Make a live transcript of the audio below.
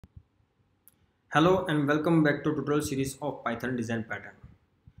Hello and welcome back to tutorial series of Python design pattern.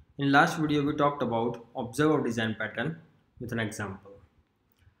 In last video we talked about observe of design pattern with an example.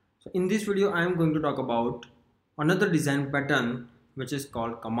 So in this video I am going to talk about another design pattern which is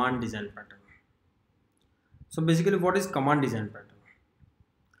called command design pattern. So basically what is command design pattern?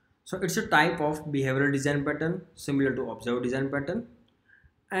 So it's a type of behavioral design pattern similar to observe design pattern,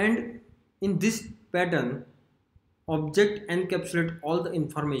 and in this pattern object encapsulate all the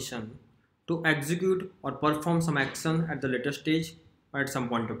information to execute or perform some action at the later stage or at some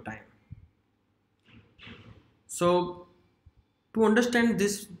point of time. So to understand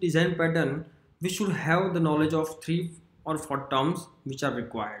this design pattern, we should have the knowledge of 3 or 4 terms which are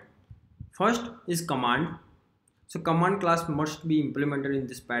required. First is command. So command class must be implemented in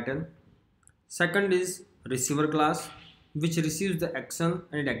this pattern. Second is receiver class, which receives the action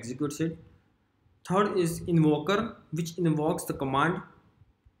and it executes it. Third is invoker, which invokes the command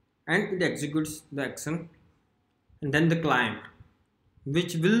and it executes the action. And then the client,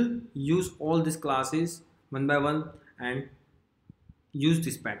 which will use all these classes one by one and use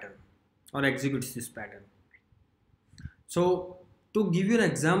this pattern or executes this pattern. So to give you an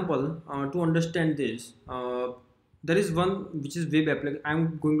example to understand this, there is one which is web application.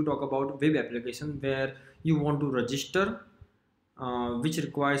 I'm going to talk about web application where you want to register, which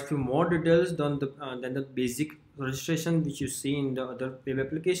requires few more details than the basic registration which you see in the other web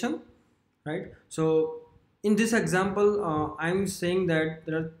application, right? So in this example, I'm saying that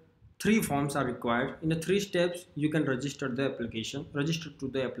there are 3 forms are required. In the 3 steps, you can register to the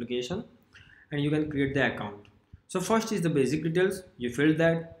application, and you can create the account. So first is the basic details, you fill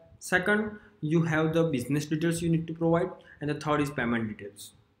that. Second, you have the business details you need to provide, and the third is payment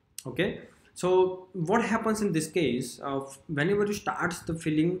details. Okay, so what happens in this case, whenever you start the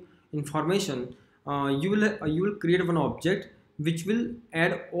filling information, you will create one object which will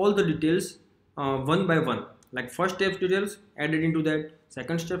add all the details one by one, like first step details added into that,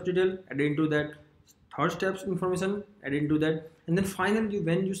 second step detail added into that, third steps information added into that, and then finally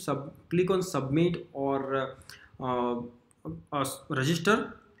when you click on submit or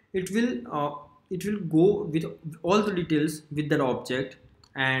register, it will go with all the details with that object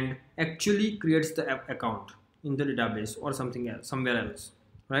and actually creates the account in the database or something else, somewhere else,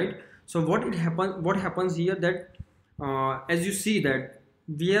 right? So what happens here, that as you see that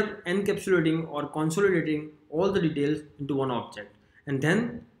we are encapsulating or consolidating all the details into one object and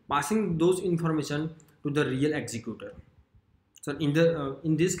then passing those information to the real executor. So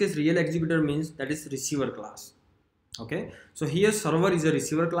in this case, real executor means that is receiver class. Okay, so here server is a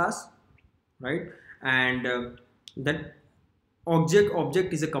receiver class, right? And that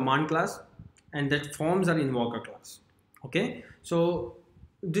object is a command class, and that forms are invoker class. Okay, so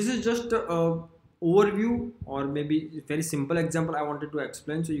this is just a overview or maybe very simple example I wanted to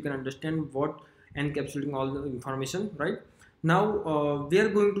explain so you can understand what encapsulating all the information. Right now we are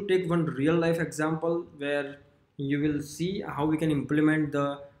going to take one real life example where you will see how we can implement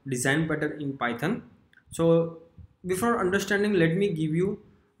the design pattern in Python. So before understanding, let me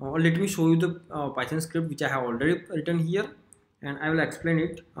show you the Python script which I have already written here, and I will explain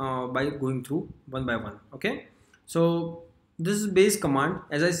it by going through one by one. Okay, so this is base command.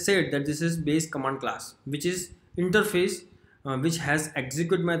 As I said that this is base command class, which is interface which has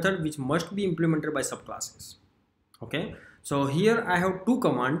execute method which must be implemented by subclasses. Okay, so here I have 2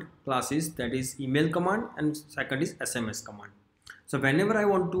 command classes, that is email command and second is SMS command. So whenever I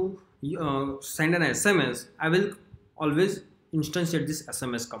want to send an SMS, I will always instantiate this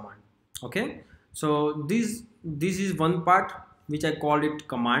SMS command. Okay, so this is one part which I called it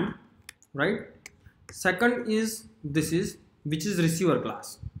command, right? Second is which is receiver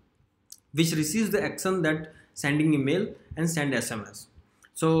class, which receives the action that sending email and send SMS.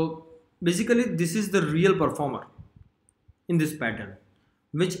 So basically this is the real performer in this pattern,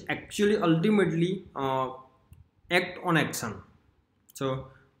 which actually ultimately act on action. So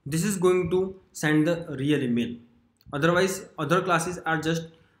this is going to send the real email. Otherwise other classes are just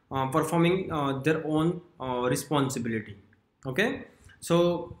performing their own responsibility. Okay,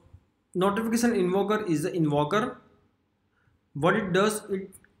 so notification invoker is the invoker. What it does, it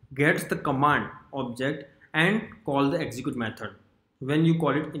gets the command object and call the execute method when you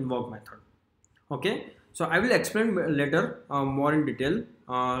call it invoke method. Okay, so I will explain later more in detail.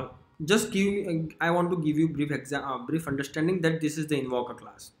 I want to give you brief understanding that this is the invoker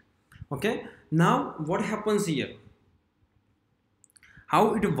class. Okay, now what happens here,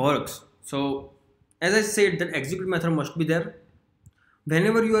 how it works. So as I said that execute method must be there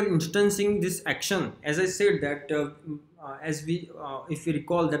whenever you are instancing this action. As I said that if we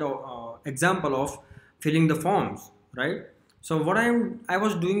recall that example of filling the forms, right? So what I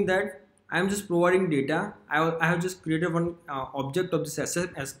was doing that I am just providing data. I have just created one object of this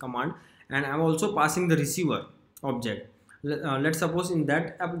SMS command, and I'm also passing the receiver object. Let's suppose in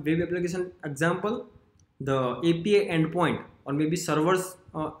that web application example, the API endpoint or maybe server's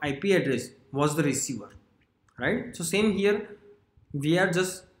IP address was the receiver, right? So same here, we are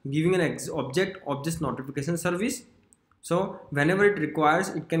just giving an object of this notification service. So whenever it requires,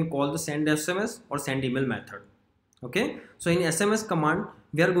 it can call the send SMS or send email method. Okay, so in SMS command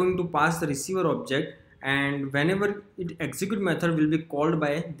we are going to pass the receiver object, and whenever it execute method will be called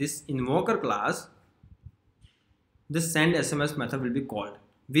by this invoker class, this send SMS method will be called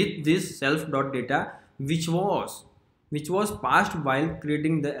with this self.data which was passed while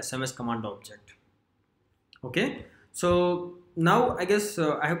creating the SMS command object. Okay, so now I guess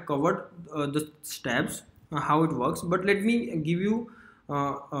I have covered the steps how it works, but let me give you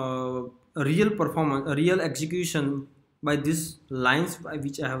a real performance, a real execution by these lines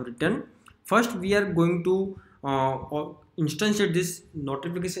which I have written. First we are going to instantiate this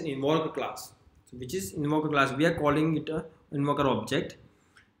notification invoker class, which is invoker class. We are calling it a invoker object.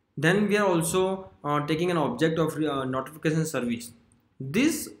 Then we are also taking an object of notification service.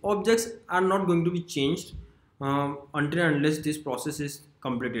 These objects are not going to be changed until and unless this process is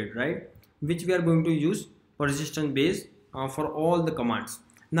completed, right? Which we are going to use persistent base for all the commands.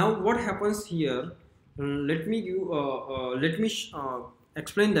 Now what happens here, let me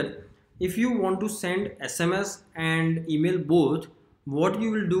explain that if you want to send SMS and email both, what you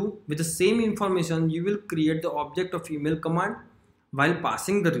will do with the same information, you will create the object of email command while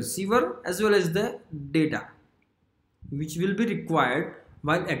passing the receiver as well as the data which will be required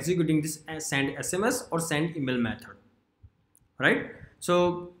while executing this send SMS or send email method, right?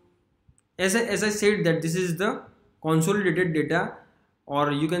 So as I said that this is the consolidated data,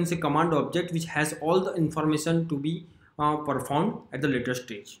 or you can say command object, which has all the information to be performed at the later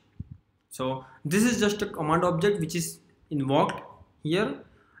stage. So this is just a command object which is invoked here,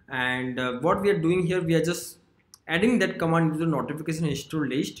 and what we are doing here, we are just adding that command to the notification history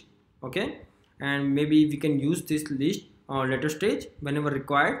list. Okay, and maybe we can use this list later stage whenever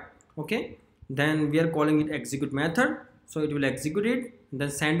required. Okay, then we are calling it execute method, so it will execute it, then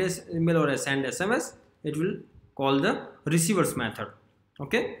send email or send SMS, it will call the receivers method.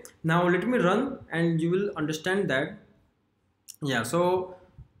 Okay, now let me run and you will understand that. Yeah, so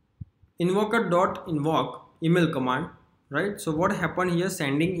invoker.invoke email command, right? So what happened here,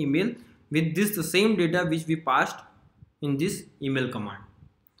 sending email with this the same data which we passed in this email command,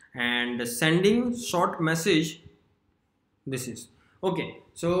 and sending short message, this is okay.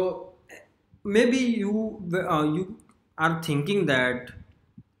 So maybe you are thinking that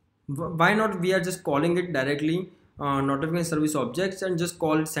why not we are just calling it directly notification service objects and just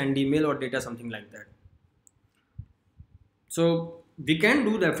call it send email or data, something like that. So we can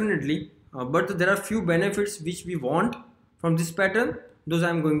do definitely, but there are few benefits which we want from this pattern. Those I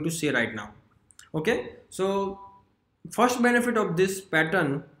am going to say right now. Okay, so first benefit of this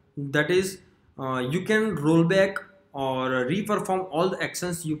pattern, that is you can roll back or reperform all the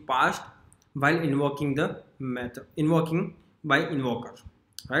actions you passed while invoking the method, invoking by invoker,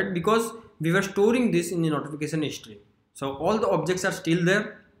 right? Because we were storing this in the notification history, so all the objects are still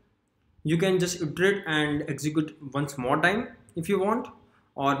there. You can just iterate and execute once more time if you want,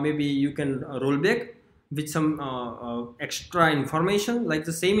 or maybe you can roll back with some extra information, like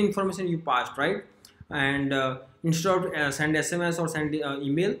the same information you passed, right? And instead of send SMS or send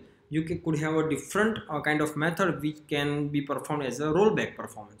email, you could have a different kind of method which can be performed as a rollback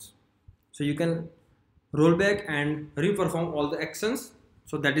performance. So you can roll back and reperform all the actions.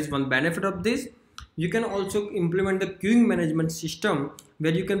 So that is one benefit of this. You can also implement the queuing management system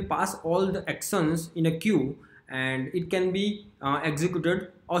where you can pass all the actions in a queue and it can be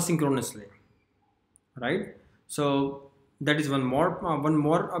executed asynchronously, right? So that is one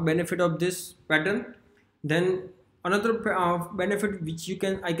more benefit of this pattern. Then another benefit which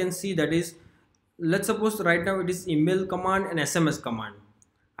I can see, that is, let's suppose right now it is email command and SMS command.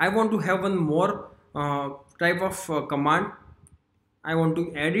 I want to have one more type of command. I want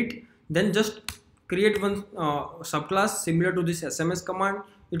to add it. Then just create one subclass similar to this SMS command.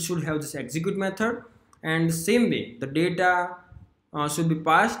 It should have this execute method, and the same way the data should be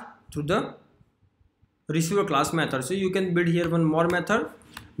passed through the receiver class method. So you can build here one more method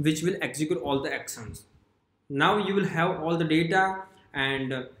which will execute all the actions. Now you will have all the data,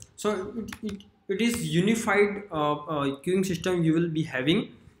 and so it is unified queuing system you will be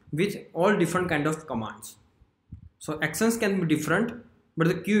having with all different kind of commands. So actions can be different, but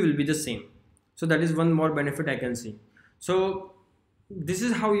the queue will be the same. So that is one more benefit I can see. So this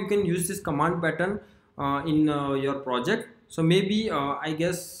is how you can use this command pattern in your project. So maybe I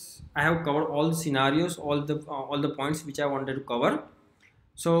guess I have covered all the scenarios, all the points which I wanted to cover.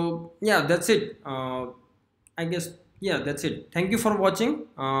 So yeah, that's it. I guess, yeah, that's it. Thank you for watching,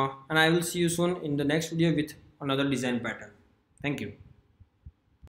 and I will see you soon in the next video with another design pattern. Thank you.